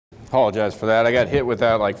Apologize for that. I got hit with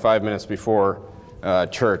that like 5 minutes before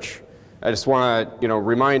church. I just want to,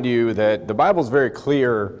 remind you that the Bible's very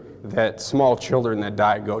clear that small children that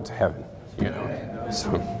die go to heaven.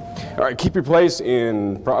 So, all right, keep your place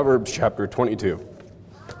in Proverbs chapter 22.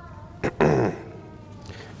 Now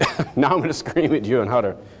I'm going to scream at you on how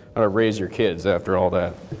to raise your kids after all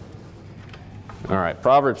that. All right,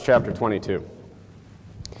 Proverbs chapter 22.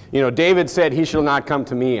 David said, "He shall not come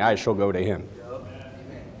to me, I shall go to him."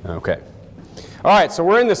 Okay. All right, so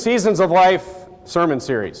we're in the Seasons of Life sermon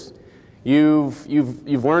series. You've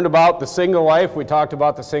learned about the single life. We talked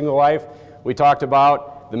about the single life. We talked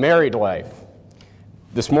about the married life.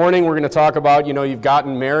 This morning we're going to talk about, you've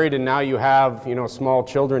gotten married and now you have, small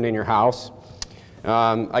children in your house.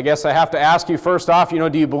 I guess I have to ask you first off,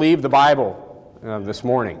 do you believe the Bible this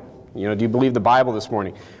morning? Do you believe the Bible this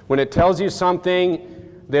morning? When it tells you something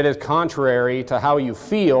that is contrary to how you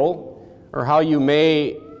feel or how you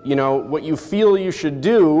may, what you feel you should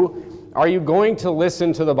do, are you going to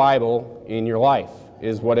listen to the Bible in your life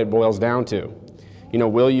is what it boils down to.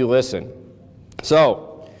 Will you listen?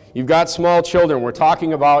 So, you've got small children. We're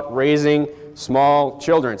talking about raising small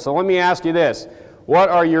children. So let me ask you this. What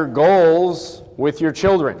are your goals with your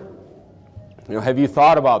children? Have you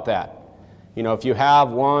thought about that? If you have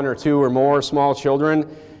one or two or more small children,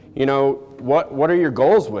 what are your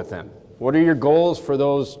goals with them? What are your goals for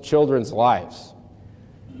those children's lives?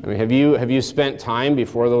 Have you spent time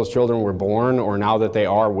before those children were born or now that they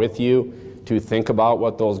are with you to think about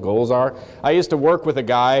what those goals are? I used to work with a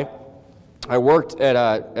guy. I worked at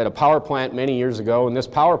a power plant many years ago, and this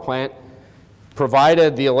power plant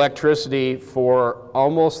provided the electricity for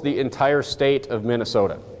almost the entire state of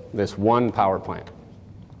Minnesota, this one power plant.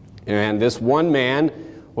 And this one man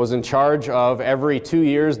was in charge of every 2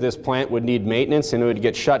 years this plant would need maintenance and it would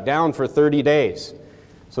get shut down for 30 days.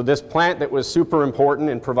 So this plant that was super important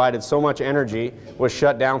and provided so much energy was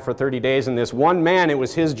shut down for 30 days, and this one man, it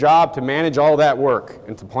was his job to manage all that work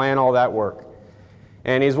and to plan all that work.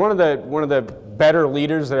 And he's one of the better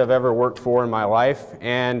leaders that I've ever worked for in my life.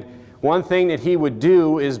 And one thing that he would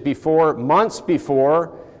do is months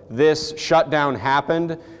before this shutdown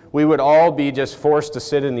happened, we would all be just forced to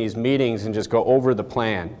sit in these meetings and just go over the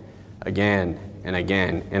plan again and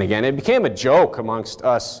again and again. It became a joke amongst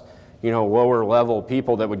us, lower level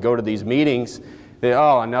people that would go to these meetings.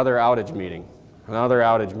 Another outage meeting, another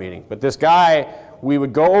outage meeting. But this guy, we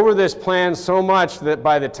would go over this plan so much that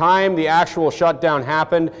by the time the actual shutdown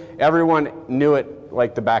happened, everyone knew it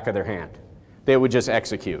like the back of their hand. They would just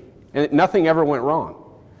execute. And nothing ever went wrong.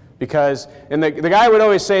 And the guy would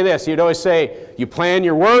always say this, he'd always say, you plan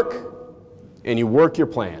your work and you work your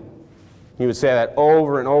plan. He would say that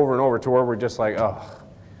over and over and over to where we're just like,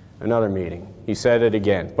 another meeting. He said it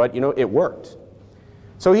again, but it worked.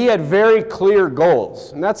 So he had very clear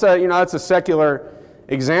goals, and that's a secular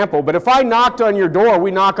example. But if I knocked on your door,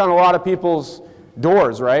 we knock on a lot of people's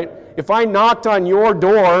doors, right? If I knocked on your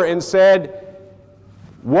door and said,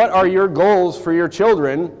 what are your goals for your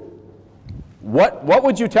children? What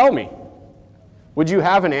would you tell me? Would you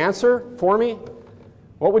have an answer for me?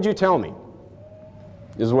 What would you tell me?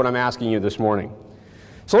 This is what I'm asking you this morning.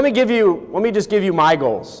 So let me just give you my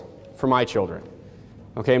goals for my children.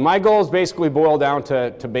 Okay, my goals basically boil down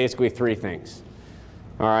to basically three things.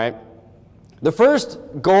 All right? The first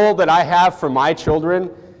goal that I have for my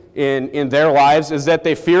children in their lives is that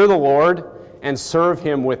they fear the Lord and serve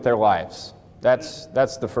Him with their lives. That's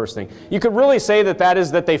the first thing. You could really say that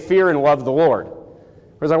is that they fear and love the Lord.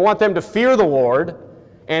 Because I want them to fear the Lord,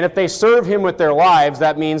 and if they serve Him with their lives,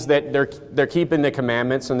 that means that they're keeping the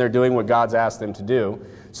commandments and they're doing what God's asked them to do.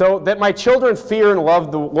 So that my children fear and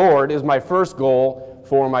love the Lord is my first goal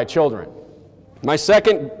for my children. My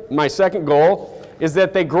second goal is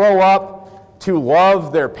that they grow up to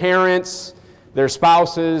love their parents, their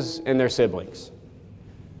spouses, and their siblings.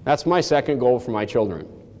 That's my second goal for my children.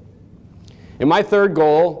 And my third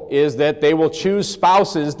goal is that they will choose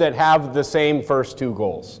spouses that have the same first two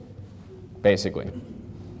goals, basically.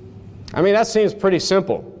 That seems pretty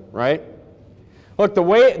simple, right? Look, the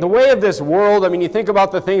way of this world, you think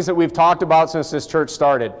about the things that we've talked about since this church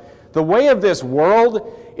started. The way of this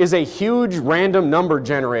world is a huge random number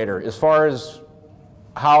generator as far as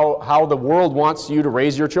how the world wants you to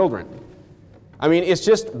raise your children. It's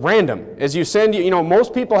just random. As you send,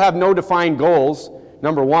 most people have no defined goals,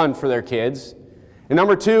 number one, for their kids. And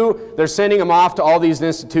number two, they're sending them off to all these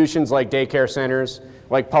institutions like daycare centers,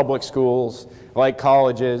 like public schools, like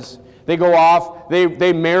colleges. They go off,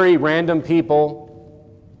 they marry random people.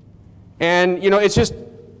 And,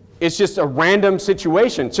 it's just a random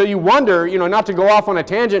situation. So you wonder, not to go off on a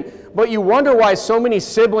tangent, but you wonder why so many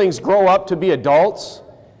siblings grow up to be adults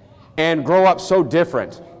and grow up so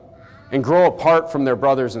different and grow apart from their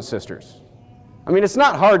brothers and sisters? I mean, it's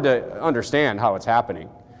not hard to understand how it's happening.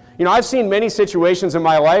 You know, I've seen many situations in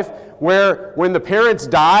my life where when the parents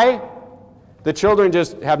die, the children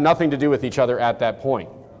just have nothing to do with each other at that point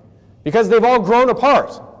because they've all grown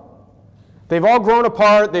apart. They've all grown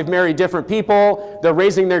apart, they've married different people, they're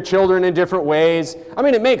raising their children in different ways. I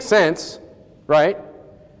mean, it makes sense, right?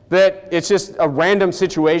 That it's just a random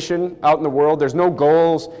situation out in the world. There's no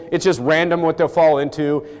goals. It's just random what they'll fall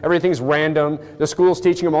into. Everything's random. The school's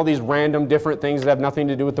teaching them all these random different things that have nothing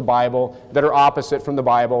to do with the Bible, that are opposite from the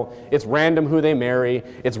Bible. It's random who they marry.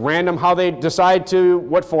 It's random how they decide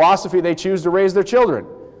what philosophy they choose to raise their children.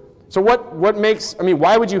 So what makes, I mean,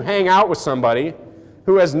 why would you hang out with somebody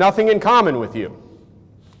who has nothing in common with you,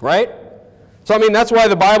 right? So, I mean, that's why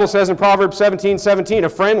the Bible says in Proverbs 17:17, a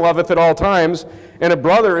friend loveth at all times, and a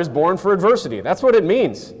brother is born for adversity. That's what it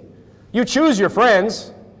means. You choose your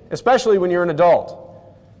friends, especially when you're an adult,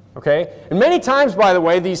 okay? And many times, by the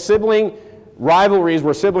way, these sibling rivalries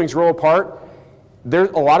where siblings grow apart, a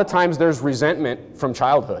lot of times there's resentment from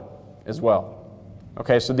childhood as well,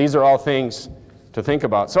 okay? So these are all things to think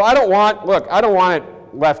about. So I don't want it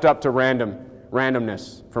left up to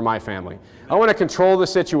randomness for my family. I want to control the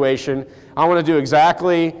situation. I want to do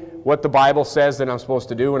exactly what the Bible says that I'm supposed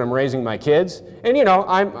to do when I'm raising my kids. And you know,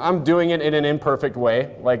 I'm doing it in an imperfect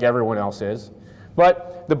way, like everyone else is.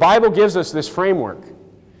 But the Bible gives us this framework.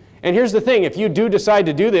 And here's the thing, if you do decide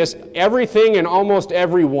to do this, everything and almost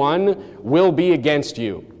everyone will be against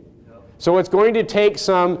you. So it's going to take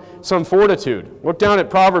some fortitude. Look down at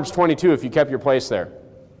Proverbs 22 if you kept your place there.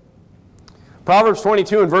 Proverbs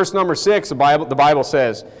 22 and verse number 6, the Bible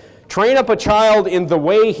says, train up a child in the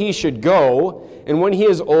way he should go, and when he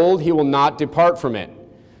is old, he will not depart from it.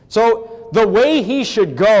 So the way he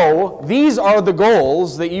should go, these are the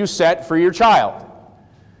goals that you set for your child.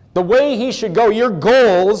 The way he should go, your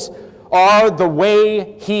goals are the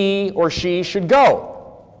way he or she should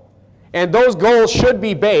go. And those goals should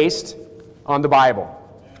be based on the Bible.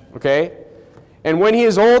 Okay? And when he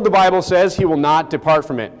is old, the Bible says, he will not depart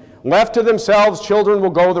from it. Left to themselves, children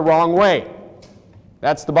will go the wrong way.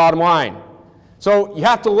 That's the bottom line. So you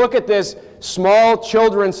have to look at this small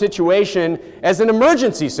children situation as an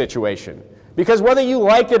emergency situation. Because whether you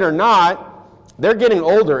like it or not, they're getting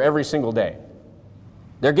older every single day.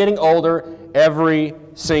 They're getting older every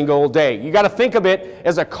single day. You got to think of it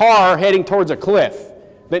as a car heading towards a cliff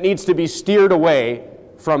that needs to be steered away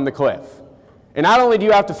from the cliff. And not only do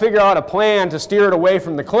you have to figure out a plan to steer it away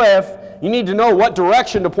from the cliff, you need to know what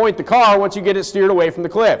direction to point the car once you get it steered away from the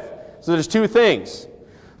cliff. So there's two things.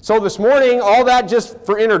 So this morning, all that just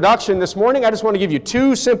for introduction, this morning I just want to give you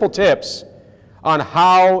two simple tips on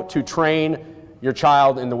how to train your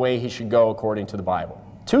child in the way he should go according to the Bible.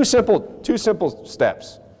 Two simple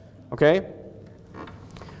steps, okay?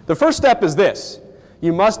 The first step is this.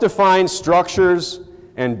 You must define structures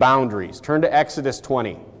and boundaries. Turn to Exodus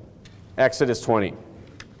 20. Exodus 20.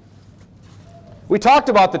 We talked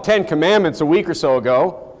about the 10 Commandments a week or so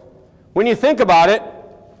ago. When you think about it,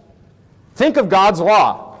 think of God's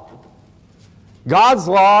law. God's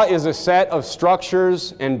law is a set of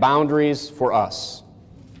structures and boundaries for us.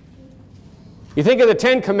 You think of the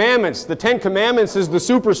 10 Commandments. The 10 Commandments is the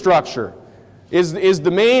superstructure, is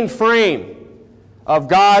the main frame of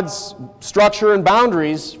God's structure and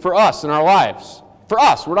boundaries for us in our lives. For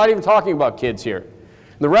us, we're not even talking about kids here.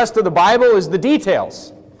 The rest of the Bible is the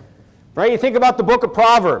details. Right? You think about the book of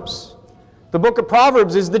Proverbs. The book of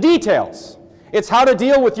Proverbs is the details. It's how to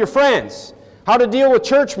deal with your friends, how to deal with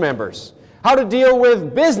church members, how to deal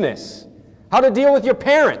with business, how to deal with your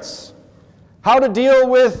parents, how to deal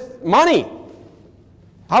with money,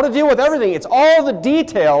 how to deal with everything. It's all the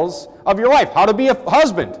details of your life. How to be a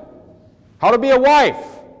husband, how to be a wife.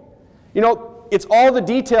 You know, it's all the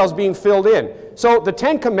details being filled in. So the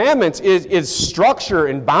 10 Commandments is structure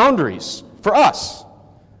and boundaries for us.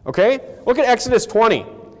 Okay? Look at Exodus 20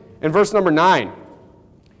 and verse number 9.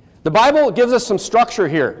 The Bible gives us some structure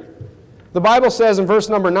here. The Bible says in verse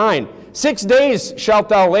number 9, 6 days shalt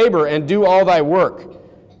thou labor and do all thy work.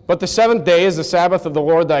 But the seventh day is the Sabbath of the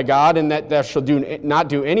Lord thy God, and that thou shalt not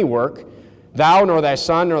do any work, thou, nor thy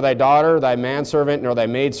son, nor thy daughter, thy manservant, nor thy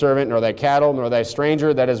maidservant, nor thy cattle, nor thy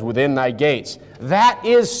stranger that is within thy gates. That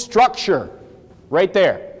is structure right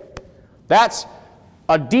there. That's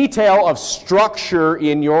a detail of structure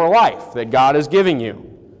in your life that God is giving you.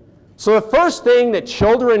 So the first thing that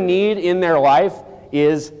children need in their life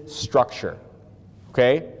is structure.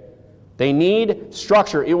 Okay? They need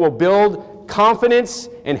structure. It will build confidence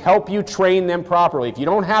and help you train them properly. If you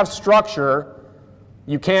don't have structure,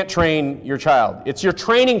 you can't train your child. It's your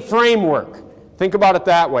training framework. Think about it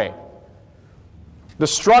that way. The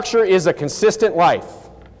structure is a consistent life.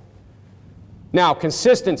 Now,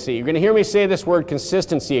 consistency. You're going to hear me say this word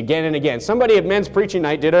consistency again and again. Somebody at Men's Preaching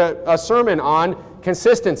Night did a sermon on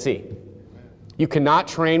consistency. You cannot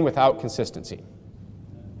train without consistency.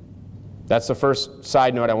 That's the first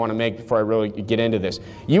side note I want to make before I really get into this.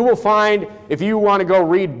 You will find, if you want to go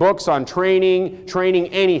read books on training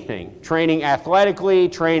anything, training athletically,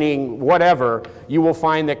 training whatever, you will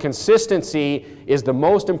find that consistency is the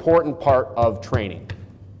most important part of training,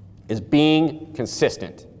 is being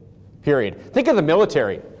consistent, period. Think of the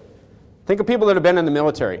military. Think of people that have been in the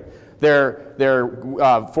military.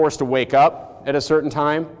 They're forced to wake up at a certain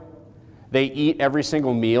time. They eat every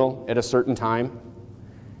single meal at a certain time.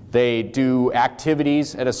 They do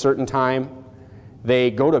activities at a certain time.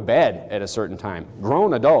 They go to bed at a certain time.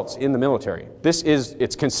 Grown adults in the military.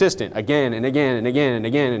 It's consistent again and again and again and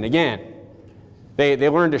again and again. They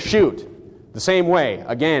learn to shoot the same way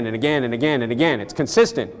again and again and again and again. It's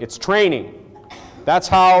consistent. It's training. That's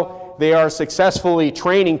how they are successfully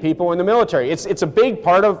training people in the military. It's a big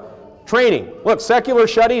part of training. Look, secular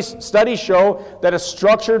studies show that a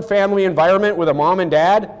structured family environment with a mom and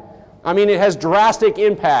dad, it has drastic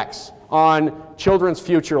impacts on children's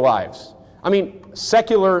future lives.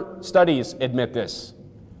 Secular studies admit this.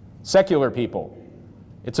 Secular people.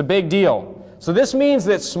 It's a big deal. So this means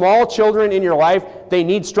that small children in your life, they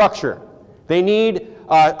need structure. They need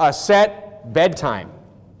a set bedtime.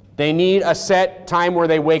 They need a set time where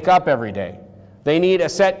they wake up every day. They need a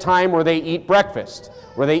set time where they eat breakfast,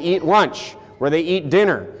 where they eat lunch, where they eat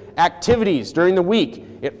dinner, activities during the week.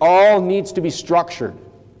 It all needs to be structured.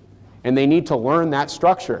 And they need to learn that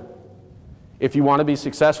structure if you want to be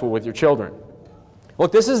successful with your children.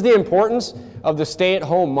 Look, this is the importance of the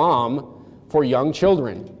stay-at-home mom for young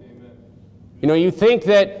children. You think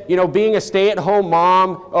that, being a stay-at-home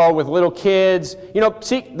mom with little kids,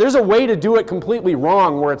 see, there's a way to do it completely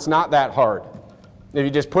wrong where it's not that hard. If you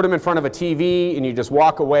just put them in front of a TV and you just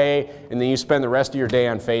walk away and then you spend the rest of your day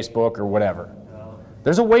on Facebook or whatever.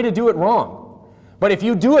 There's a way to do it wrong. But if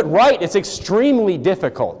you do it right, it's extremely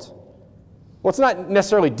difficult. Well, it's not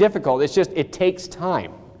necessarily difficult, it's just it takes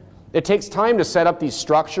time. It takes time to set up these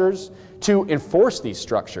structures, to enforce these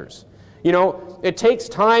structures. It takes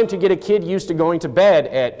time to get a kid used to going to bed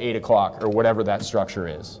at 8 o'clock or whatever that structure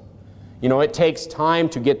is. It takes time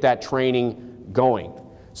to get that training going.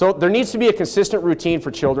 So there needs to be a consistent routine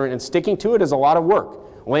for children, and sticking to it is a lot of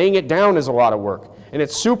work. Laying it down is a lot of work, and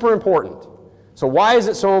it's super important. So why is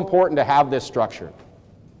it so important to have this structure?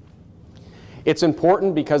 It's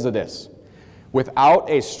important because of this. Without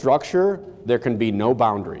a structure, there can be no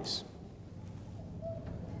boundaries.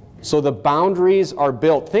 So the boundaries are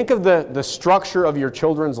built. Think of the structure of your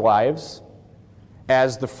children's lives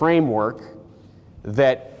as the framework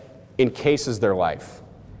that encases their life.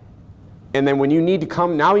 And then when you need to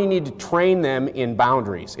come, now you need to train them in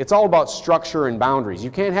boundaries. It's all about structure and boundaries.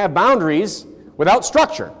 You can't have boundaries without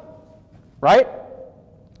structure, right?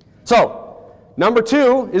 So, number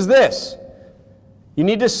 2 is this. You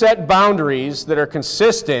need to set boundaries that are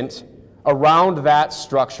consistent around that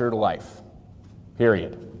structured life,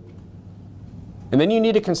 period. And then you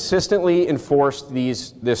need to consistently enforce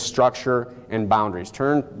this structure and boundaries.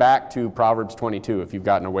 Turn back to Proverbs 22 if you've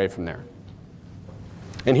gotten away from there.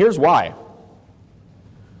 And here's why.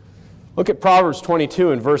 Look at Proverbs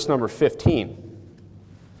 22 and verse number 15.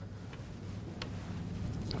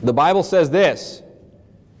 The Bible says this.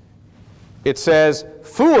 It says,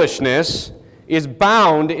 "Foolishness is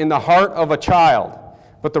bound in the heart of a child,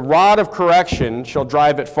 but the rod of correction shall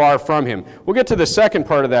drive it far from him." We'll get to the second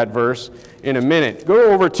part of that verse in a minute.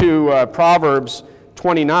 Go over to Proverbs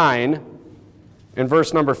 29 and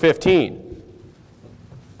verse number 15.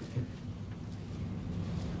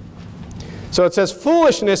 So it says,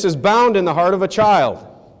 "Foolishness is bound in the heart of a child."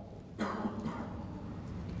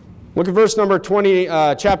 Look at verse number 20,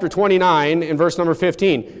 chapter 29 and verse number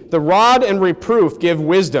 15. "The rod and reproof give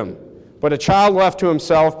wisdom, but a child left to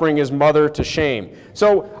himself bring his mother to shame."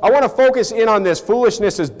 So I want to focus in on this.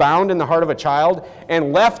 Foolishness is bound in the heart of a child,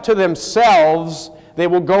 and left to themselves, they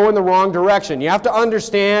will go in the wrong direction. You have to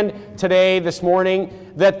understand today, this morning,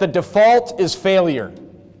 that the default is failure.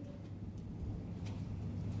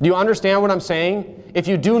 Do you understand what I'm saying? If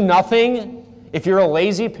you do nothing, if you're a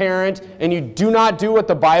lazy parent and you do not do what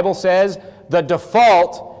the Bible says, the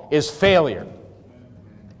default is failure.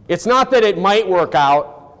 It's not that it might work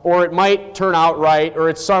out, or it might turn out right, or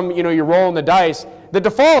it's you're rolling the dice. The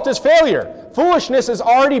default is failure. Foolishness is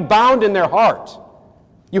already bound in their heart.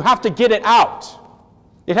 You have to get it out.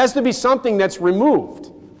 It has to be something that's removed.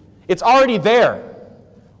 It's already there.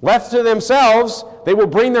 Left to themselves, they will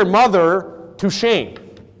bring their mother to shame.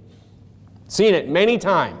 Seen it many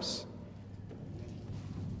times.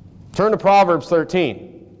 Turn to Proverbs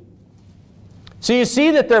 13. So you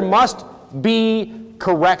see that there must be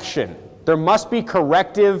correction. There must be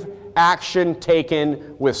corrective action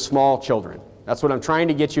taken with small children. That's what I'm trying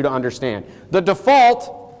to get you to understand. The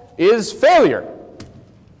default is failure.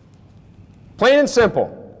 Plain and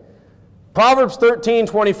simple. Proverbs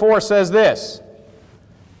 13:24 says this,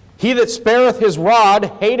 "He that spareth his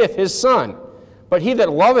rod hateth his son, but he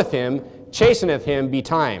that loveth him chasteneth him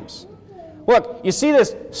betimes." Look, you see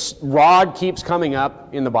this rod keeps coming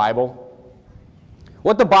up in the Bible?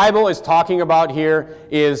 What the Bible is talking about here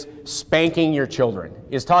is spanking your children.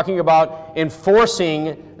 It's talking about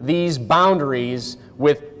enforcing these boundaries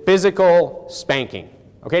with physical spanking.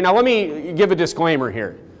 Okay, now let me give a disclaimer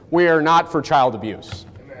here. We are not for child abuse.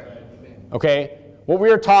 Okay? What we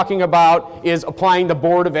are talking about is applying the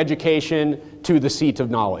Board of Education to the seat of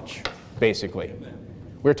knowledge, basically.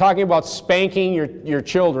 We're talking about spanking your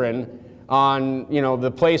children on,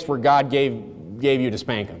 the place where God gave you to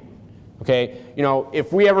spank them. Okay?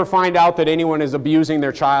 If we ever find out that anyone is abusing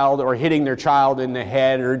their child or hitting their child in the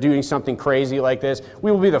head or doing something crazy like this,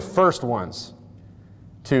 we will be the first ones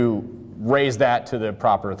to raise that to the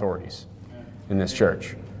proper authorities in this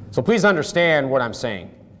church. So please understand what I'm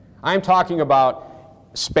saying. I'm talking about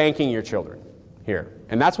spanking your children here.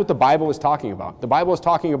 And that's what the Bible is talking about. The Bible is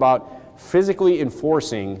talking about physically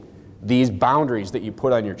enforcing these boundaries that you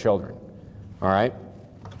put on your children. All right?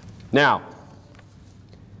 Now,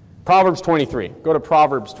 Proverbs 23. Go to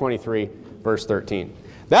Proverbs 23, verse 13.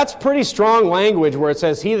 That's pretty strong language where it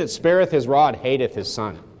says, "He that spareth his rod hateth his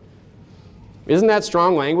son." Isn't that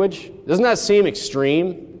strong language? Doesn't that seem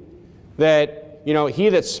extreme? That, he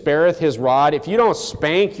that spareth his rod, if you don't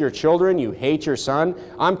spank your children, you hate your son.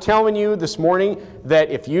 I'm telling you this morning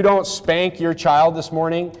that if you don't spank your child this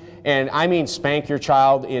morning, and I mean spank your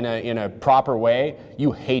child in a proper way,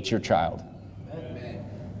 you hate your child.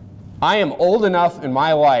 I am old enough in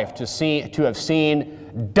my life to have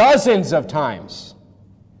seen dozens of times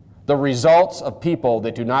the results of people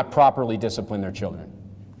that do not properly discipline their children.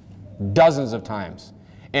 Dozens of times.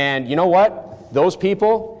 And you know what? Those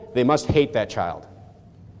people, they must hate that child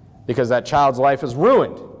because that child's life is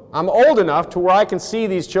ruined. I'm old enough to where I can see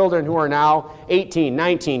these children who are now 18,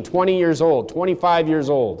 19, 20 years old, 25 years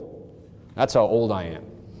old. That's how old I am.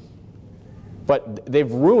 But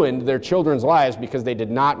they've ruined their children's lives because they did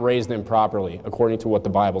not raise them properly, according to what the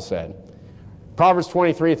Bible said. Proverbs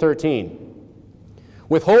 23:13.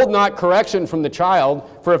 "Withhold not correction from the child,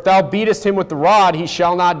 for if thou beatest him with the rod, he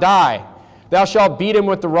shall not die. Thou shalt beat him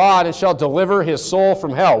with the rod, and shalt deliver his soul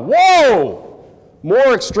from hell." Whoa!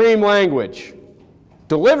 More extreme language.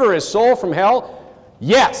 Deliver his soul from hell?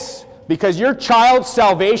 Yes, because your child's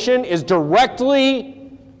salvation is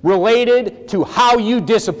directly related to how you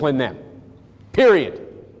discipline them. Period.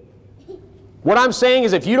 What I'm saying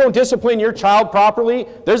is if you don't discipline your child properly,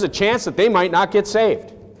 there's a chance that they might not get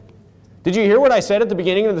saved. Did you hear what I said at the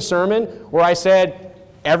beginning of the sermon where I said,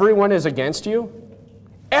 everyone is against you?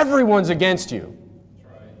 Everyone's against you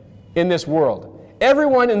in this world.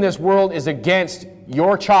 Everyone in this world is against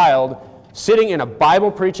your child sitting in a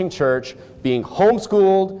Bible-preaching church, being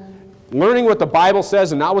homeschooled, learning what the Bible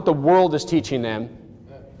says and not what the world is teaching them.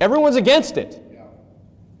 Everyone's against it.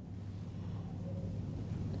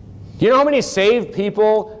 Do you know how many saved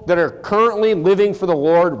people that are currently living for the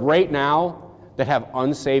Lord right now that have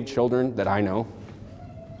unsaved children that I know?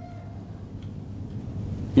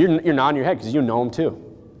 You're nodding your head because you know them too.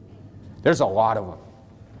 There's a lot of them.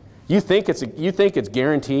 You think it's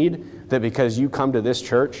guaranteed that because you come to this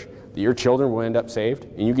church that your children will end up saved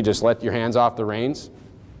and you can just let your hands off the reins?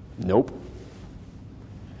 Nope.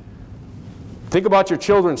 Think about your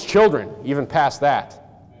children's children, even past that.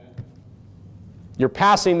 You're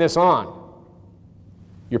passing this on.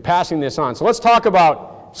 You're passing this on. So let's talk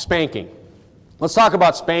about spanking. Let's talk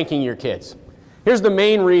about spanking your kids. Here's the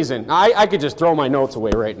main reason. I could just throw my notes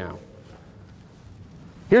away right now.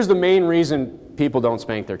 Here's the main reason people don't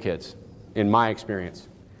spank their kids, in my experience.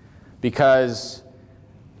 Because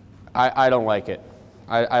I don't like it.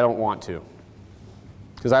 I don't want to.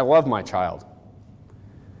 Because I love my child.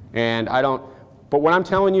 And I don't. But what I'm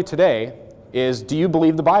telling you today is, do you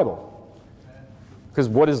believe the Bible? Because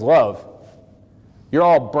what is love? You're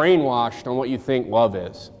all brainwashed on what you think love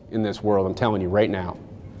is in this world, I'm telling you right now.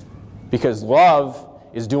 Because love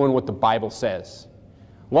is doing what the Bible says.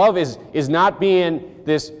 Love is not being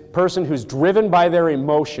this person who's driven by their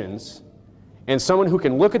emotions and someone who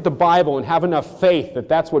can look at the Bible and have enough faith that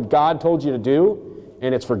that's what God told you to do,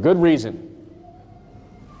 and it's for good reason.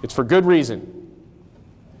 It's for good reason.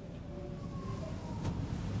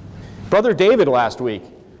 Brother David last week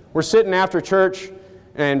We're sitting after church,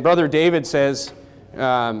 and Brother David says,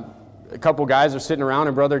 a couple guys are sitting around,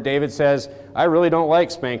 and Brother David says, I really don't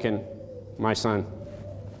like spanking my son.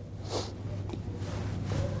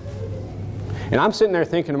 And I'm sitting there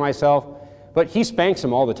thinking to myself, but he spanks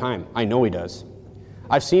him all the time. I know he does.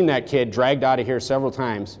 I've seen that kid dragged out of here several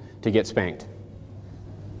times to get spanked.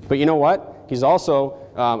 But you know what? He's also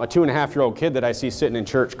a 2.5-year-old kid that I see sitting in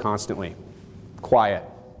church constantly, quiet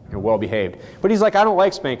and well-behaved. But he's like, I don't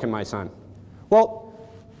like spanking my son. Well,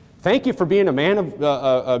 thank you for being a man of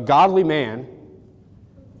a godly man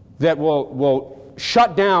that will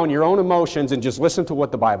shut down your own emotions and just listen to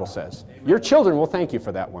what the Bible says. Amen. Your children will thank you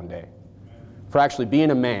for that one day, for actually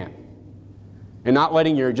being a man and not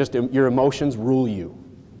letting your emotions rule you.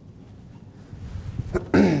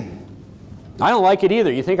 I don't like it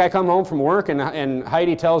either. You think I come home from work and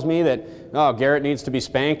Heidi tells me that, oh, Garrett needs to be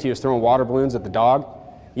spanked. He was throwing water balloons at the dog.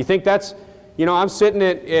 You think that's, I'm sitting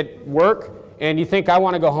at work and you think I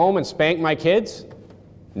want to go home and spank my kids?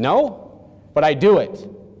 No, but I do it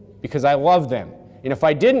because I love them. And if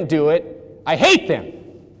I didn't do it, I hate them.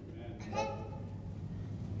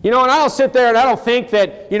 And I don't sit there and I don't think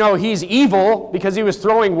that, he's evil because he was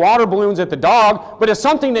throwing water balloons at the dog, but it's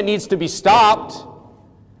something that needs to be stopped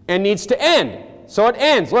and needs to end. So it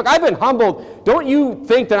ends. Look, I've been humbled. Don't you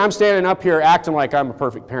think that I'm standing up here acting like I'm a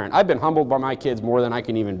perfect parent. I've been humbled by my kids more than I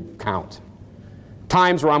can even count.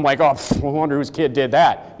 Times where I'm like, oh, I wonder whose kid did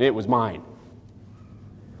that. And it was mine.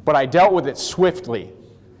 But I dealt with it swiftly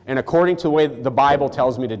and according to the way the Bible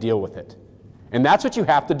tells me to deal with it. And that's what you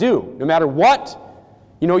have to do, no matter what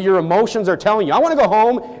your emotions are telling you. I want to go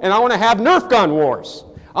home and I want to have Nerf gun wars.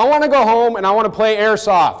 I want to go home and I want to play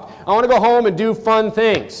airsoft. I want to go home and do fun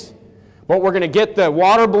things. But we're going to get the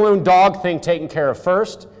water balloon dog thing taken care of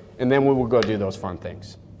first, and then we will go do those fun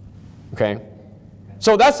things. Okay?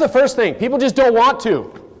 So that's the first thing. People just don't want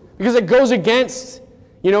to because it goes against,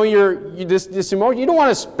 this emotion. You don't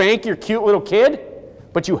want to spank your cute little kid,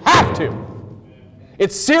 but you have to.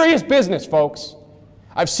 It's serious business, folks.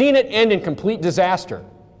 I've seen it end in complete disaster.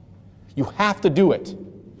 You have to do it.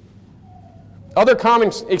 Other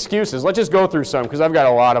common excuses. Let's just go through some because I've got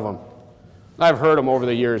a lot of them. I've heard them over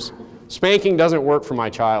the years. Spanking doesn't work for my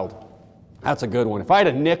child. That's a good one. If I had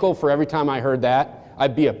a nickel for every time I heard that,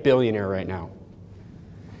 I'd be a billionaire right now.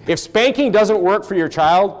 If spanking doesn't work for your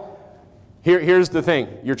child, here's the thing.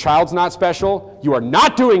 Your child's not special. You are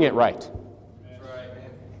not doing it right.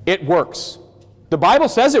 It works. The Bible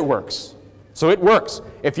says it works. So it works.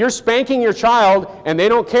 If you're spanking your child and they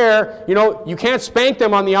don't care, you can't spank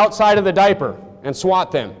them on the outside of the diaper and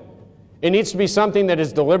swat them. It needs to be something that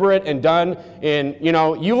is deliberate and done in,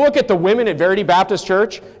 you look at the women at Verity Baptist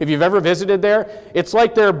Church, if you've ever visited there, it's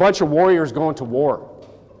like they're a bunch of warriors going to war.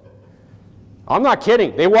 I'm not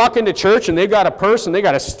kidding. They walk into church and they've got a purse and they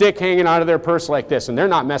got a stick hanging out of their purse like this, and they're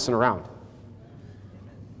not messing around.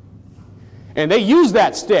 And they use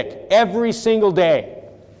that stick every single day.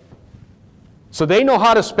 So they know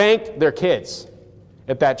how to spank their kids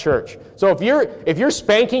at that church. So if you're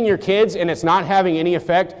spanking your kids and it's not having any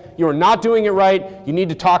effect, you're not doing it right, you need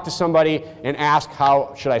to talk to somebody and ask,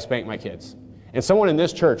 how should I spank my kids? And someone in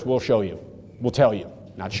this church will show you, will tell you,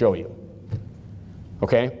 not show you.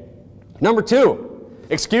 Okay? Number 2,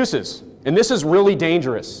 excuses. And this is really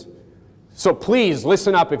dangerous. So please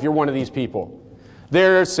listen up if you're one of these people.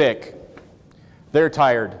 They're sick. They're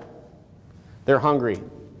tired. They're hungry.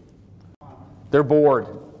 They're bored.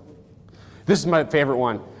 This is my favorite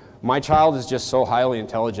one. My child is just so highly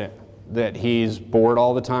intelligent that he's bored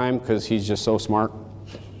all the time because he's just so smart.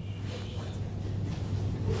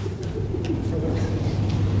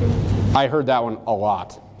 I heard that one a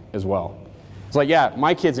lot as well. It's like, yeah,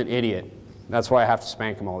 my kid's an idiot. That's why I have to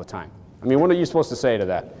spank him all the time. I mean, what are you supposed to say to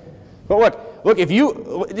that? But look, if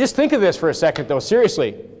you, just think of this for a second though,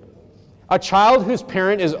 seriously. A child whose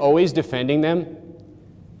parent is always defending them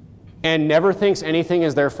and never thinks anything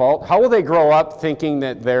is their fault, how will they grow up thinking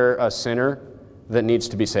that they're a sinner that needs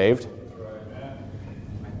to be saved?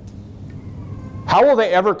 How will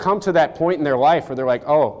they ever come to that point in their life where they're like,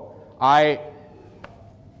 oh, I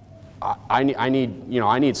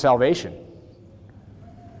need salvation?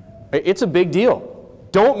 It's a big deal.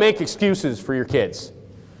 Don't make excuses for your kids.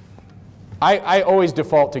 I always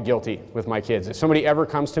default to guilty with my kids. If somebody ever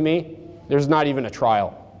comes to me, there's not even a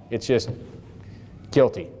trial. It's just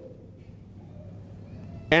guilty.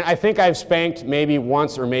 And I think I've spanked maybe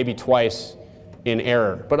once or maybe twice in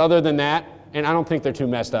error. But other than that, and I don't think they're too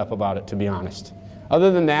messed up about it, to be honest. Other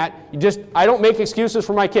than that, I don't make excuses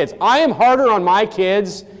for my kids. I am harder on my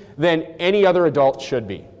kids than any other adult should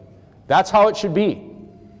be. That's how it should be.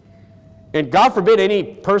 And God forbid any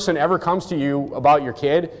person ever comes to you about your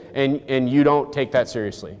kid and you don't take that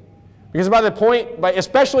seriously. Because by the point,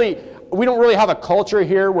 especially, we don't really have a culture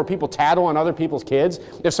here where people tattle on other people's kids.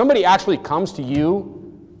 If somebody actually comes to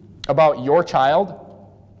you about your child,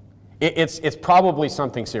 it's probably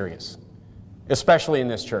something serious, especially in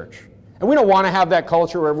this church. And we don't want to have that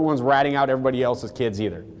culture where everyone's ratting out everybody else's kids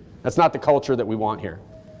either. That's not the culture that we want here.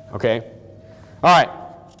 Okay? All right.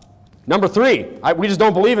 Number 3, we just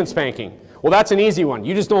don't believe in spanking. Well, that's an easy one.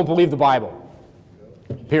 You just don't believe the Bible.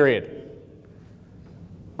 Period.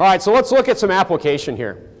 All right, so let's look at some application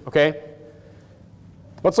here. Okay?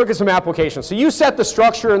 Let's look at some application. So you set the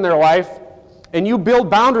structure in their life, and you build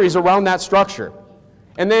boundaries around that structure.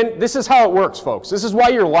 And then this is how it works, folks. This is why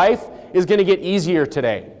your life is going to get easier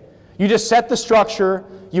today. You just set the structure,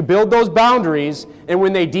 you build those boundaries, and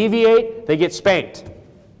when they deviate, they get spanked.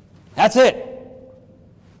 That's it.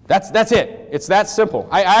 That's it. It's that simple.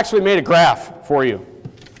 I actually made a graph for you.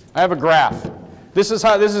 I have a graph. This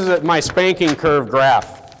is my spanking curve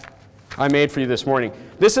graph I made for you this morning.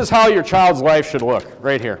 This is how your child's life should look,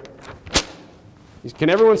 right here. Can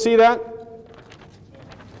everyone see that?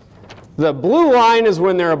 The blue line is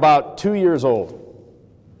when they're about 2 years old.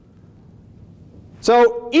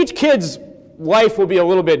 So each kid's life will be a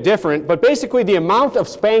little bit different, but basically the amount of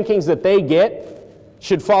spankings that they get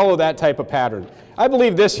should follow that type of pattern. I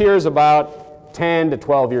believe this here is about 10 to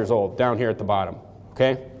 12 years old, down here at the bottom,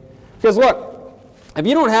 okay? Because look, if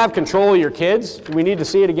you don't have control of your kids, do we need to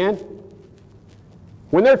see it again?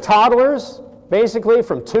 When they're toddlers, basically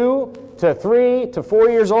from 2 to 3 to 4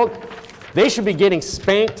 years old, they should be getting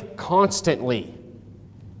spanked constantly.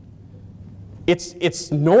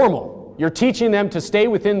 It's normal. You're teaching them to stay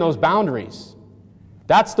within those boundaries.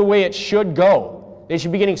 That's the way it should go. They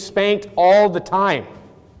should be getting spanked all the time.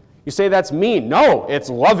 You say that's mean. No, it's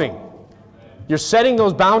loving. You're setting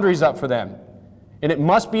those boundaries up for them. And it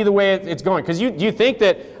must be the way it's going. Because you think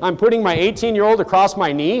that I'm putting my 18-year-old across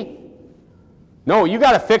my knee? No, you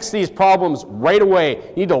got to fix these problems right away.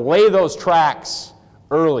 You need to lay those tracks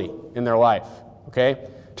early in their life. Okay?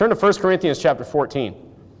 Turn to 1 Corinthians chapter 14.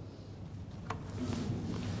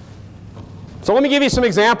 So let me give you some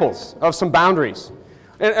examples of some boundaries.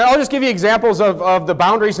 And I'll just give you examples of the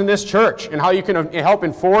boundaries in this church and how you can help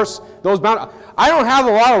enforce those boundaries. I don't have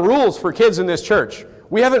a lot of rules for kids in this church.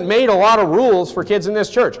 We haven't made a lot of rules for kids in this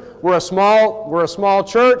church. We're a small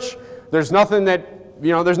church. There's nothing that,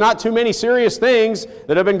 there's not too many serious things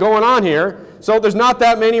that have been going on here. So there's not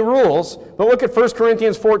that many rules. But look at 1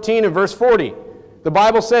 Corinthians 14 and verse 40. The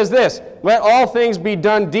Bible says this, "Let all things be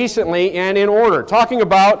done decently and in order," talking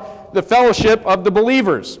about the fellowship of the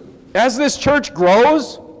believers. As this church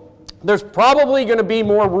grows, there's probably going to be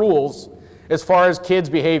more rules as far as kids'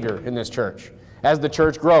 behavior in this church. As the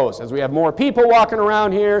church grows, as we have more people walking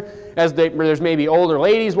around here, as there's maybe older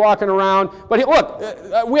ladies walking around. But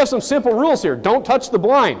look, we have some simple rules here. Don't touch the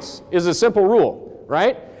blinds is a simple rule,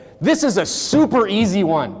 right? This is a super easy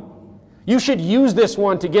one. You should use this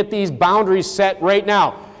one to get these boundaries set right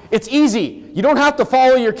now. It's easy. You don't have to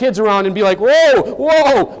follow your kids around and be like, whoa,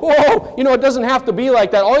 whoa, whoa. It doesn't have to be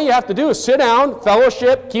like that. All you have to do is sit down,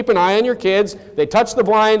 fellowship, keep an eye on your kids. They touch the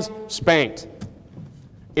blinds, spanked.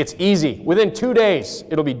 It's easy. Within 2 days,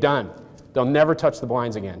 it'll be done. They'll never touch the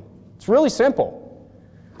blinds again. It's really simple.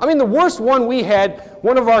 I mean, the worst one we had,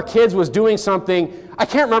 one of our kids was doing something, I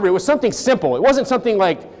can't remember, it was something simple. It wasn't something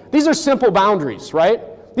like, these are simple boundaries, right?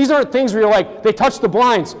 These aren't things where you're like, they touch the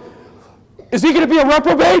blinds. Is he going to be a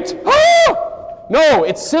reprobate? Ah! No,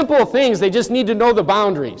 it's simple things. They just need to know the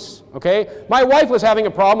boundaries, okay? My wife was having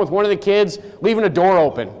a problem with one of the kids leaving a door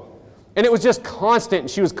open. And it was just constant. And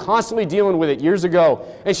she was constantly dealing with it years ago.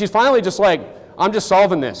 And she's finally just like, I'm just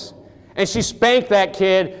solving this. And she spanked that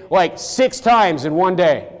kid like 6 times in one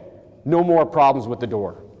day. No more problems with the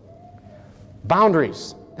door.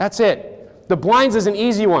 Boundaries. That's it. The blinds is an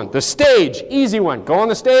easy one. The stage, easy one. Go on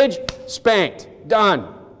the stage, spanked.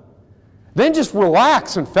 Done. Then just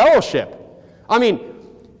relax and fellowship. I mean,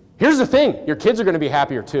 here's the thing. Your kids are going to be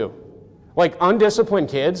happier too. Like, undisciplined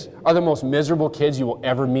kids are the most miserable kids you will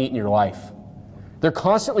ever meet in your life. They're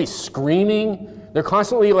constantly screaming. They're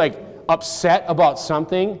constantly, like, upset about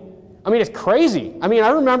something. I mean, it's crazy. I mean,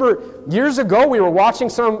 I remember years ago we were watching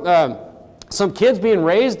some kids being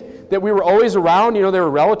raised that we were always around. They were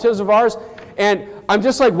relatives of ours. And I'm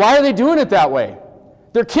just like, why are they doing it that way?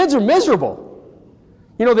 Their kids are miserable.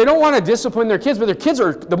 They don't want to discipline their kids, but their kids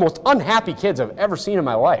are the most unhappy kids I've ever seen in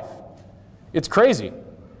my life. It's crazy.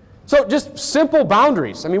 So just simple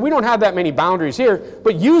boundaries. I mean, we don't have that many boundaries here,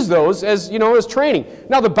 but use those as, as training.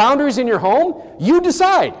 Now, the boundaries in your home, you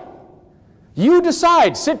decide. You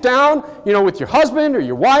decide. Sit down, with your husband or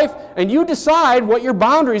your wife, and you decide what your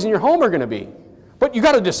boundaries in your home are going to be. But you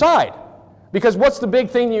got to decide. Because what's the big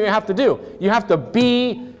thing you have to do? You have to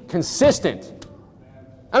be consistent.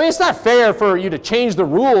 I mean, it's not fair for you to change the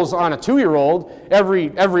rules on a 2-year-old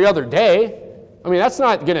every other day. I mean, that's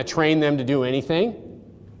not going to train them to do anything.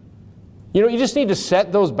 You just need to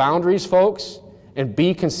set those boundaries, folks, and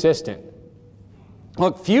be consistent.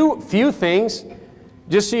 Look, few things,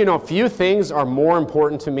 just so you know, few things are more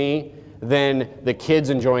important to me than the kids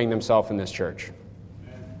enjoying themselves in this church.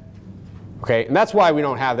 Okay, and that's why we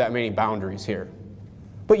don't have that many boundaries here.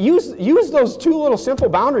 But use those 2 little simple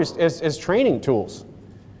boundaries as training tools.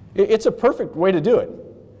 It's a perfect way to do it.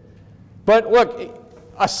 But look,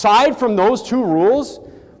 aside from those 2 rules,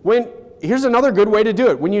 here's another good way to do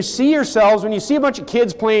it. When you see yourselves, when you see a bunch of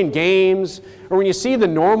kids playing games, or when you see the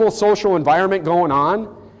normal social environment going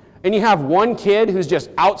on, and you have one kid who's just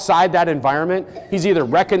outside that environment, he's either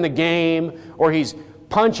wrecking the game, or he's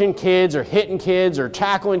punching kids, or hitting kids, or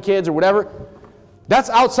tackling kids, or whatever, that's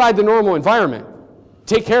outside the normal environment.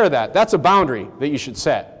 Take care of that. That's a boundary that you should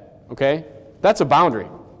set, okay? That's a boundary.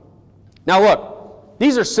 Now look,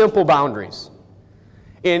 these are simple boundaries.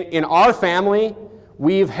 In our family,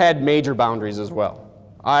 we've had major boundaries as well.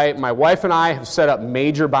 My wife and I have set up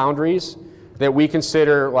major boundaries that we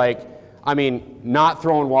consider not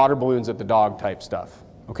throwing water balloons at the dog type stuff,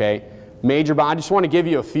 okay? I just want to give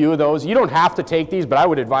you a few of those. You don't have to take these, but I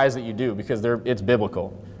would advise that you do because it's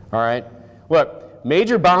biblical, all right? Look,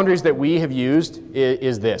 major boundaries that we have used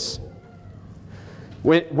is this.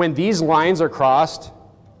 When these lines are crossed,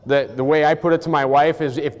 the way I put it to my wife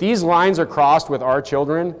is if these lines are crossed with our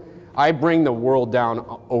children, I bring the world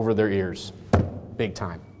down over their ears, big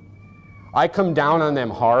time. I come down on them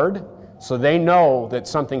hard so they know that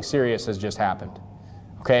something serious has just happened,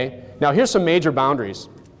 okay? Now here's some major boundaries.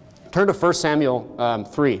 Turn to 1 Samuel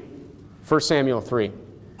 3. 1 Samuel 3.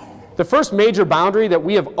 The first major boundary that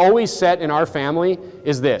we have always set in our family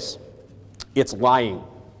is this. It's lying.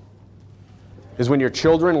 Is when your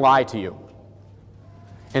children lie to you.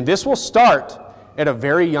 And this will start at a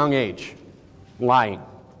very young age, lying.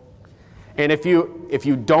 And if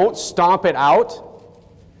you don't stomp it out,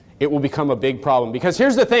 it will become a big problem. Because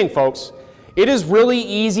here's the thing, folks. It is really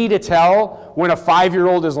easy to tell when a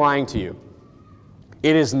 5-year-old is lying to you.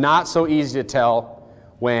 It is not so easy to tell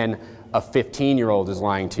when a 15-year-old is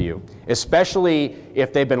lying to you, especially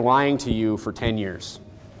if they've been lying to you for 10 years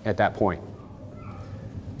at that point.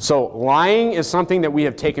 So lying is something that we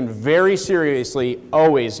have taken very seriously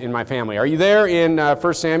always in my family. Are you there in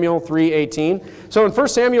 1 Samuel 3:18? So in 1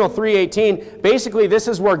 Samuel 3:18, basically this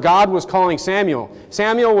is where God was calling Samuel.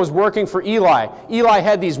 Samuel was working for Eli. Eli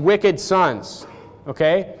had these wicked sons,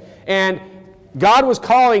 okay? And God was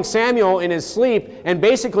calling Samuel in his sleep, and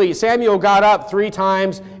basically Samuel got up 3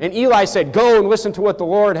 times, and Eli said, "Go and listen to what the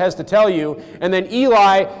Lord has to tell you." And then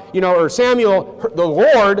Eli, or Samuel, the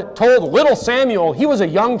Lord told little Samuel, he was a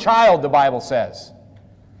young child, the Bible says.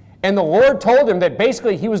 And the Lord told him that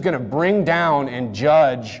basically he was going to bring down and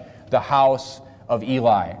judge the house of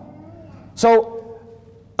Eli. So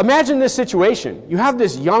imagine this situation. You have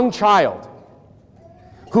this young child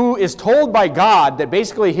who is told by God that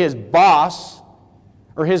basically his boss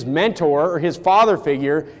or his mentor or his father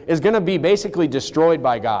figure is going to be basically destroyed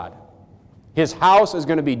by God. His house is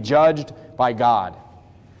going to be judged by God.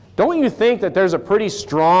 Don't you think that there's a pretty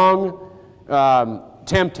strong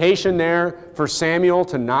temptation there for Samuel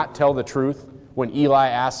to not tell the truth when Eli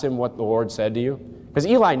asked him what the Lord said to you? Because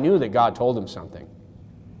Eli knew that God told him something.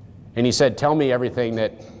 And he said, "Tell me everything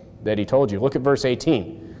that he told you." Look at verse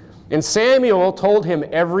 18. "And Samuel told him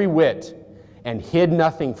every whit and hid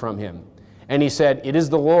nothing from him. And he said, 'It is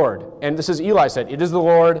the Lord.'" And this is Eli said, "It is the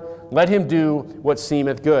Lord. Let him do what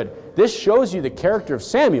seemeth good." This shows you the character of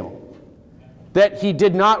Samuel, that he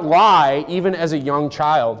did not lie even as a young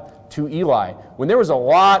child to Eli. When there was a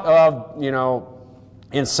lot of,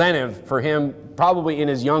 incentive for him, probably in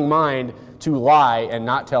his young mind, to lie and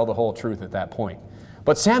not tell the whole truth at that point.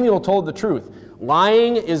 But Samuel told the truth.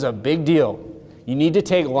 Lying is a big deal. You need to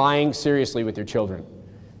take lying seriously with your children.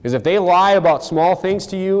 Because if they lie about small things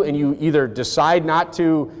to you and you either decide not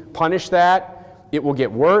to punish that, it will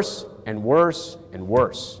get worse and worse and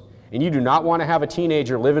worse. And you do not want to have a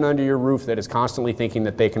teenager living under your roof that is constantly thinking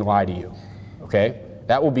that they can lie to you. Okay?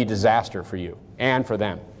 That will be disaster for you and for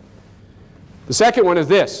them. The second one is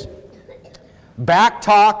this: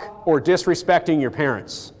 backtalk or disrespecting your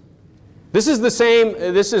parents. This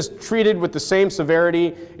is treated with the same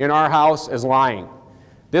severity in our house as lying.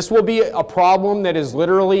 This will be a problem that is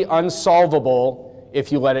literally unsolvable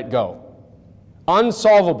if you let it go.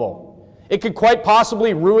 Unsolvable. It could quite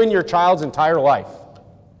possibly ruin your child's entire life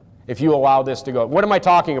if you allow this to go. What am I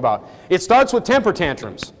talking about? It starts with temper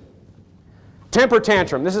tantrums. Temper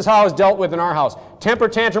tantrum. This is how it's dealt with in our house. Temper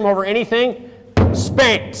tantrum over anything,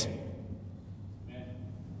 spanked.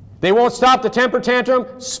 They won't stop the temper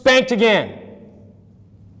tantrum, spanked again.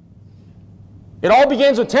 It all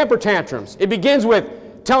begins with temper tantrums. It begins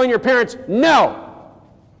with telling your parents, no.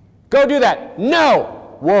 Go do that. No.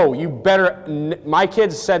 Whoa, you better. My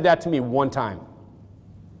kids said that to me one time.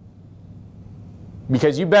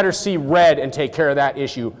 Because you better see red and take care of that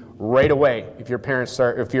issue right away if your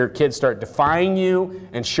kids start defying you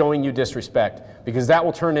and showing you disrespect. Because that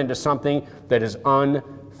will turn into something that is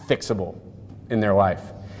unfixable in their life.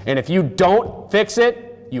 And if you don't fix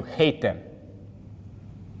it, you hate them.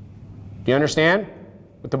 Do you understand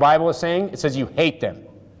what the Bible is saying? It says you hate them.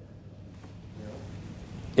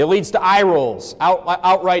 It leads to eye rolls,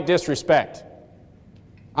 outright disrespect.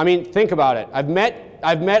 I mean, think about it. I've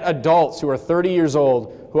met adults who are 30 years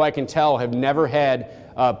old who I can tell have never had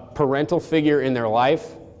a parental figure in their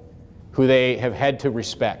life who they have had to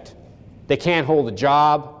respect. They can't hold a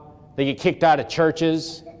job. They get kicked out of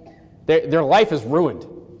churches. Their life is ruined.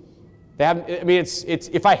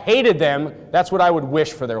 If I hated them, that's what I would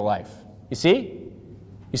wish for their life. You see?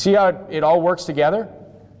 You see how it all works together?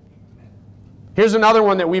 Here's another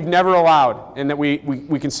one that we've never allowed and that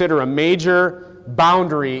we consider a major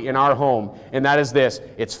boundary in our home, and that is this.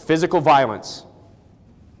 It's physical violence.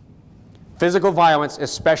 Physical violence,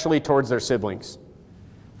 especially towards their siblings.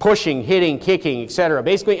 Pushing, hitting, kicking, etc.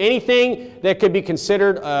 Basically anything that could be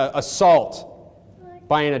considered assault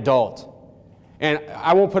by an adult. And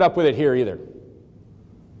I won't put up with it here either.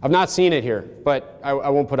 I've not seen it here, but I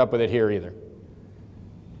won't put up with it here either.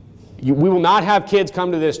 We will not have kids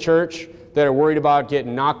come to this church that are worried about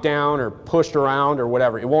getting knocked down or pushed around or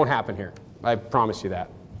whatever. It won't happen here. I promise you that.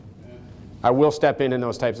 I will step in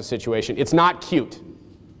those types of situations. It's not cute.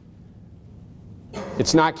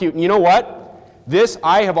 It's not cute. And you know what?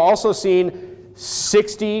 I have also seen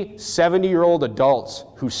 60, 70-year-old adults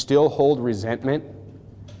who still hold resentment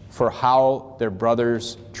for how their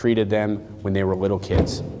brothers treated them when they were little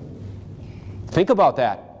kids. Think about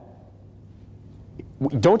that.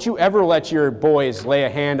 Don't you ever let your boys lay a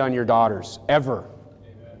hand on your daughters, ever.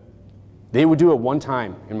 Amen. They would do it one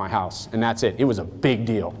time in my house, and that's it. It was a big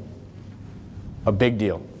deal. A big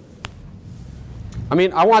deal. I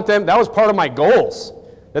mean, I want them, that was part of my goals,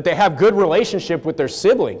 that they have good relationship with their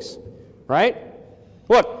siblings, right?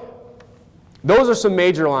 Look, those are some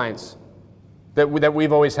major lines that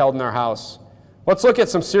we've always held in our house. Let's look at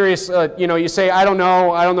some serious, you say, I don't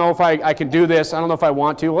know if I can do this, I don't know if I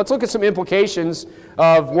want to. Let's look at some implications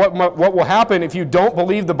of what will happen if you don't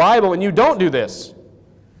believe the Bible and you don't do this.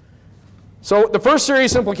 So the first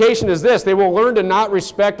serious implication is this: they will learn to not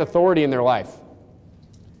respect authority in their life.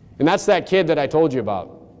 And that's that kid that I told you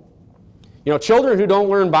about. You know, children who don't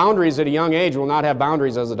learn boundaries at a young age will not have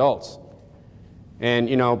boundaries as adults. And,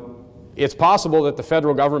 it's possible that the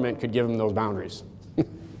federal government could give them those boundaries.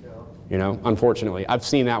 Unfortunately. I've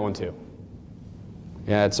seen that one too.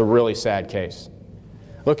 Yeah, it's a really sad case.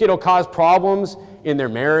 Look, it'll cause problems in their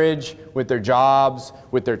marriage, with their jobs,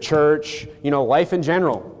 with their church, life in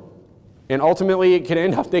general. And ultimately,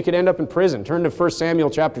 they could end up in prison. Turn to 1 Samuel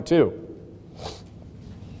chapter 2.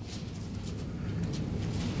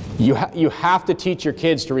 You have to teach your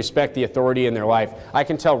kids to respect the authority in their life. I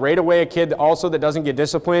can tell right away a kid also that doesn't get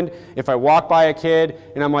disciplined, if I walk by a kid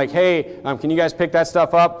and I'm like, hey, can you guys pick that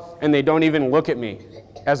stuff up? And they don't even look at me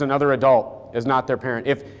as another adult, as not their parent.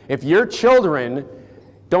 If your children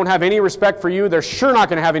don't have any respect for you, they're sure not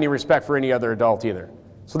going to have any respect for any other adult either.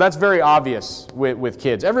 So that's very obvious with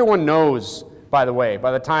kids. Everyone knows, by the way,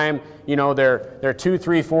 by the time they're 2,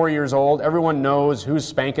 3, 4 years old, everyone knows who's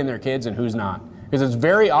spanking their kids and who's not. Because it's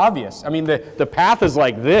very obvious. I mean, the path is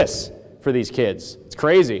like this for these kids. It's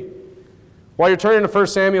crazy. While you're turning to 1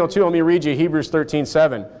 Samuel 2, let me read you Hebrews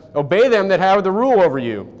 13:7. Obey them that have the rule over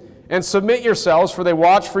you, and submit yourselves, for they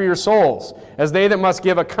watch for your souls, as they that must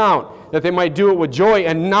give account, that they might do it with joy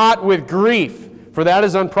and not with grief, for that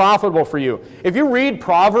is unprofitable for you. If you read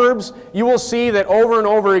Proverbs, you will see that over and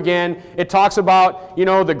over again, it talks about,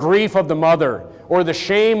 the grief of the mother, or the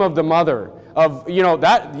shame of the mother,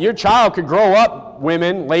 that your child could grow up,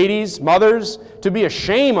 women, ladies, mothers, to be a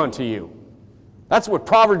shame unto you. That's what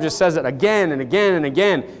Proverbs just says it again and again and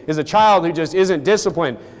again, is a child who just isn't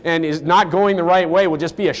disciplined and is not going the right way will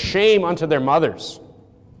just be a shame unto their mothers.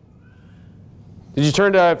 Did you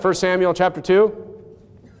turn to 1 Samuel chapter 2?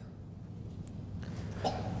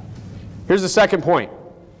 Here's the second point.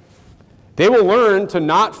 They will learn to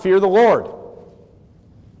not fear the Lord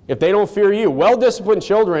if they don't fear you. Well-disciplined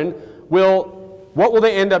children what will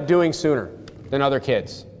they end up doing sooner than other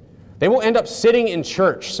kids? They will end up sitting in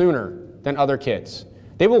church sooner than other kids.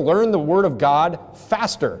 They will learn the Word of God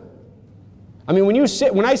faster. I mean,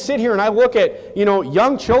 when I sit here and I look at,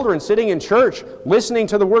 young children sitting in church listening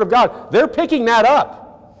to the Word of God, they're picking that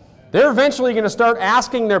up. They're eventually going to start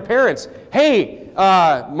asking their parents, hey,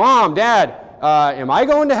 Mom, Dad, am I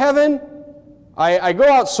going to heaven? I go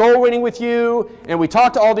out soul winning with you, and we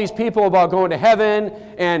talk to all these people about going to heaven,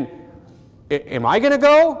 and am I going to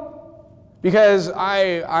go? Because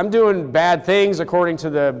I'm doing bad things according to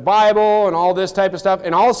the Bible and all this type of stuff,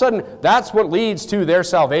 and all of a sudden, that's what leads to their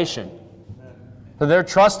salvation. So they're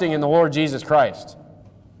trusting in the Lord Jesus Christ.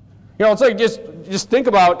 It's like just think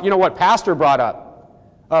about, what Pastor brought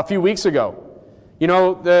up a few weeks ago.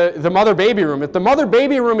 The mother-baby room. If the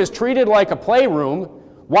mother-baby room is treated like a playroom,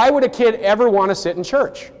 why would a kid ever want to sit in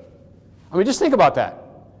church? I mean, just think about that.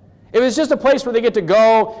 If it's just a place where they get to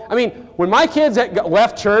go. I mean, when my kids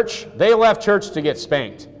left church, they left church to get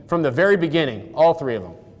spanked from the very beginning, all three of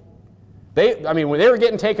them. When they were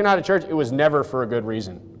getting taken out of church, it was never for a good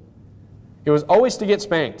reason. It was always to get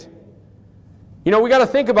spanked. We got to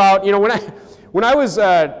think about, when I was,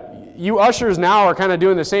 you ushers now are kind of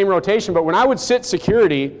doing the same rotation, but when I would sit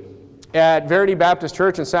security at Verity Baptist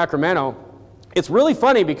Church in Sacramento, it's really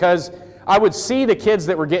funny because I would see the kids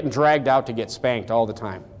that were getting dragged out to get spanked all the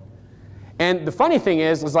time. And the funny thing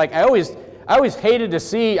is like I always hated to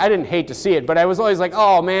see, I didn't hate to see it, but I was always like,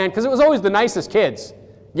 oh man, because it was always the nicest kids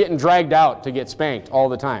getting dragged out to get spanked all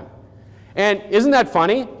the time. And isn't that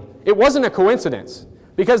funny? It wasn't a coincidence,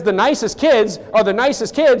 because the nicest kids are the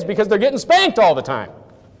nicest kids because they're getting spanked all the time.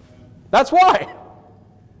 That's why.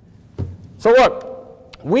 So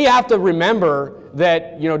look, we have to remember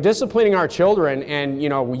that, disciplining our children and,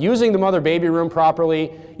 using the mother-baby room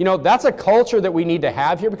properly, that's a culture that we need to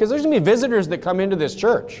have here, because there's going to be visitors that come into this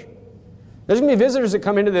church. There's going to be visitors that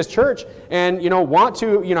come into this church and, want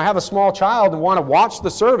to, have a small child and want to watch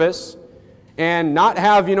the service and not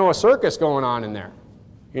have, a circus going on in there.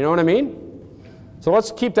 You know what I mean? So let's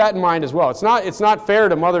keep that in mind as well. It's not fair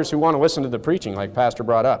to mothers who want to listen to the preaching like Pastor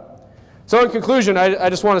brought up. So in conclusion, I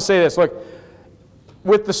just want to say this. Look,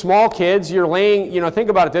 with the small kids, you're laying, think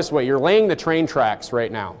about it this way. You're laying the train tracks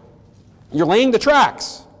right now. You're laying the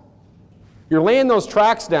tracks. You're laying those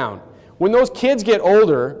tracks down. When those kids get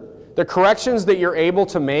older, the corrections that you're able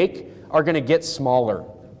to make are going to get smaller.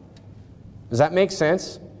 Does that make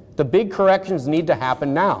sense? The big corrections need to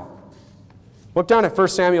happen now. Look down at 1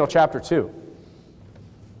 Samuel chapter 2.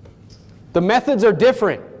 The methods are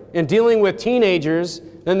different in dealing with teenagers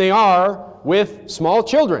than they are with small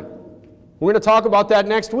children. We're going to talk about that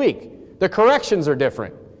next week. The corrections are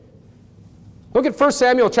different. Look at 1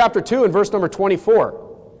 Samuel chapter 2 and verse number 24.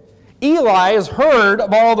 Eli has heard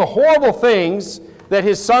about all the horrible things that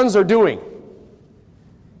his sons are doing.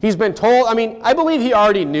 He's been told, I believe he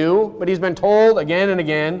already knew, but he's been told again and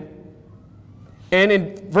again. And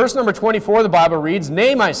in verse number 24, the Bible reads,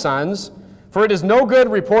 Nay, my sons, for it is no good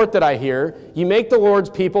report that I hear. You make the Lord's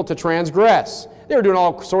people to transgress. They were doing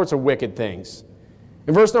all sorts of wicked things.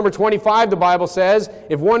 In verse number 25, the Bible says,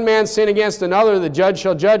 If one man sin against another, the judge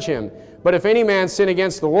shall judge him. But if any man sin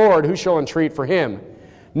against the Lord, who shall entreat for him?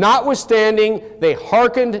 Notwithstanding, they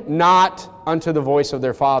hearkened not unto the voice of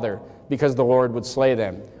their father, because the Lord would slay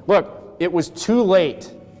them. Look, it was too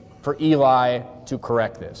late for Eli to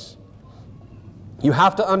correct this. You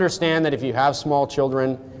have to understand that if you have small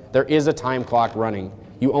children, there is a time clock running.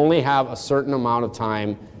 You only have a certain amount of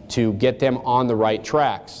time to get them on the right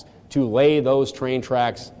tracks, to lay those train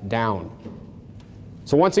tracks down.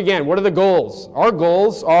 So once again, what are the goals? Our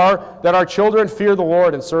goals are that our children fear the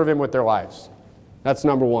Lord and serve Him with their lives. That's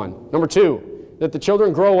number one. Number two, that the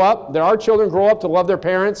children grow up, that our children grow up to love their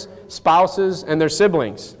parents, spouses, and their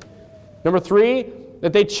siblings. Number three,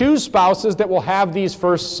 that they choose spouses that will have these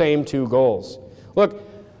first same two goals. Look,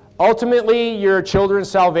 ultimately, your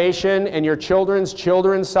children's salvation and your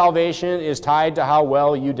children's salvation is tied to how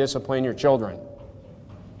well you discipline your children.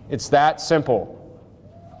 It's that simple.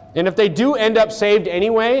 And if they do end up saved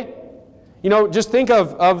anyway, just think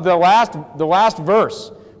of the last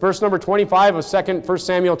verse, verse number 25 of 1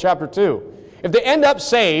 Samuel chapter 2. If they end up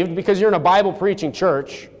saved because you're in a Bible-preaching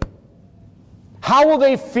church, how will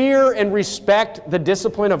they fear and respect the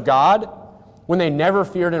discipline of God when they never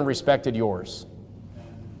feared and respected yours?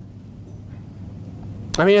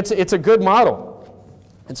 It's a good model.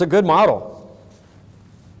 It's a good model.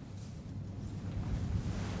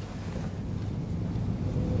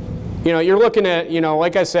 You're looking at,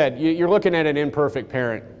 like I said, you're looking at an imperfect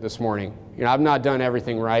parent this morning. I've not done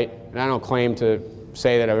everything right, and I don't claim to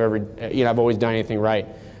say that I've always done anything right.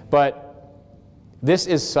 But This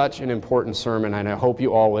is such an important sermon, and I hope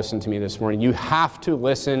you all listen to me this morning. You have to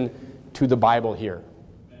listen to the Bible here,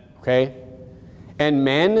 okay? And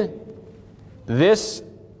men,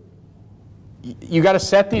 you got to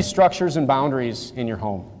set these structures and boundaries in your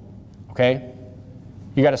home, okay?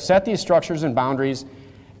 You got to set these structures and boundaries,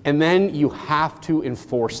 and then you have to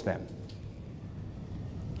enforce them.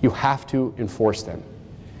 You have to enforce them.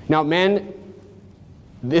 Now, men,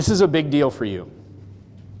 this is a big deal for you,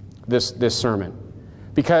 this sermon,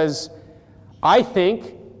 because I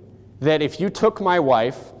think that if you took my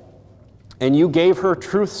wife and you gave her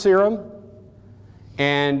truth serum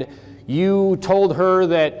and you told her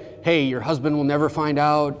that, hey, your husband will never find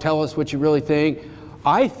out, tell us what you really think,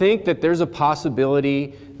 I think that there's a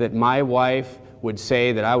possibility that my wife would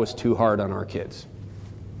say that I was too hard on our kids.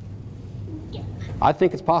 Yeah. I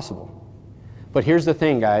think it's possible. But here's the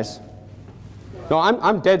thing, guys. No,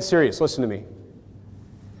 I'm dead serious. Listen to me.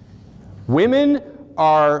 Women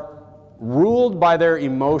are ruled by their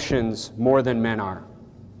emotions more than men are.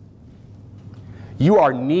 You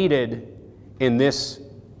are needed in this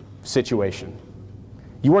situation.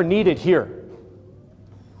 You are needed here.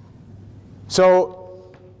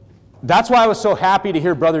 So that's why I was so happy to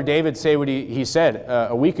hear Brother David say what he said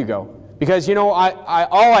a week ago. Because, you know,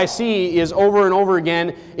 all I see is over and over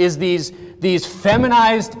again is these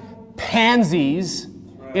feminized pansies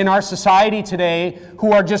in our society today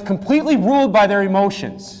who are just completely ruled by their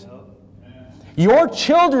emotions. Your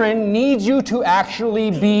children need you to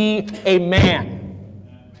actually be a man.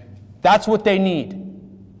 That's what they need.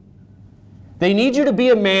 They need you to be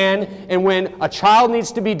a man, and when a child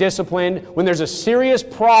needs to be disciplined, when there's a serious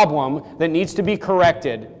problem that needs to be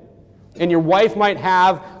corrected, and your wife might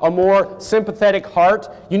have a more sympathetic heart,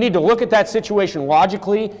 you need to look at that situation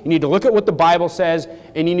logically, you need to look at what the Bible says,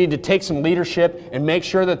 and you need to take some leadership and make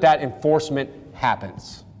sure that that enforcement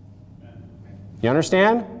happens. You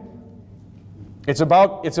understand? It's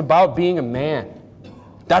about being a man.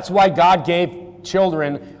 That's why God gave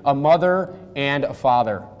children a mother and a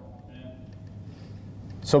father.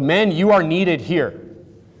 So men, you are needed here.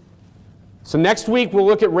 So next week we'll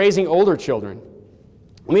look at raising older children.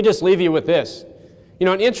 Let me just leave you with this. You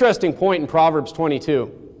know, an interesting point in Proverbs 22.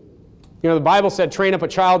 You know, the Bible said, train up a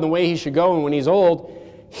child in the way he should go, and when he's old,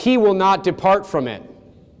 he will not depart from it.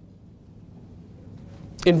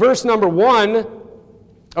 In verse number 1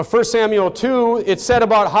 of 1 Samuel 2, it said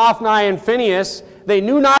about Hophni and Phinehas, they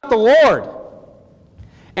knew not the Lord,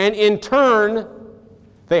 and in turn,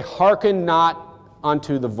 they hearkened not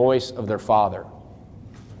unto the voice of their father.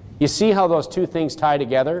 You see how those two things tie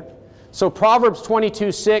together? So Proverbs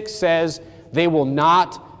 22:6 says, they will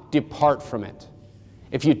not depart from it.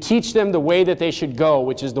 If you teach them the way that they should go,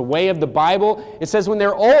 which is the way of the Bible, it says when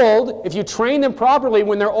they're old, if you train them properly,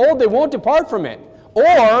 when they're old, they won't depart from it.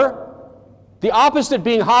 Or, the opposite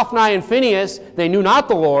being Hophni and Phinehas, they knew not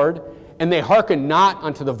the Lord, and they hearkened not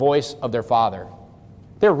unto the voice of their father.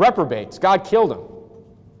 They're reprobates. God killed them.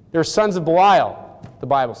 They're sons of Belial, the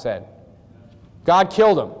Bible said. God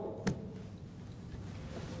killed them.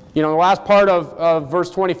 You know, the last part of verse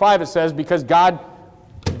 25, it says, because God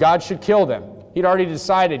should kill them. He'd already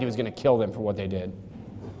decided he was going to kill them for what they did.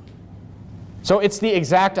 So it's the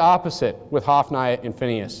exact opposite with Hophni and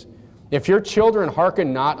Phinehas. If your children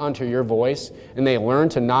hearken not unto your voice, and they learn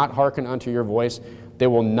to not hearken unto your voice, they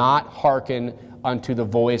will not hearken unto the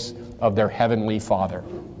voice of their heavenly Father.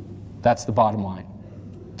 That's the bottom line.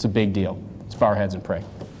 It's a big deal. Let's bow our heads and pray.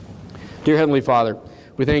 Dear Heavenly Father,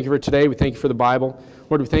 we thank you for today. We thank you for the Bible.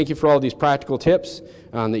 Lord, we thank you for all these practical tips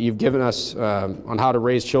that you've given us on how to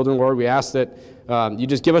raise children. Lord, we ask that you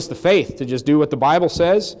just give us the faith to just do what the Bible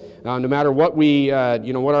says, no matter what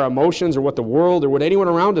what our emotions or what the world or what anyone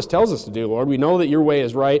around us tells us to do. Lord, we know that your way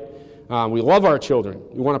is right. We love our children.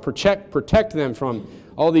 We want to protect them from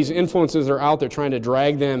all these influences that are out there trying to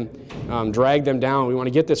drag them down. We want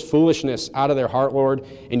to get this foolishness out of their heart, Lord.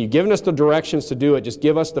 And you've given us the directions to do it. Just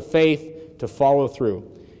give us the faith to follow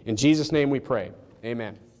through. In Jesus' name we pray.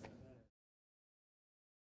 Amen.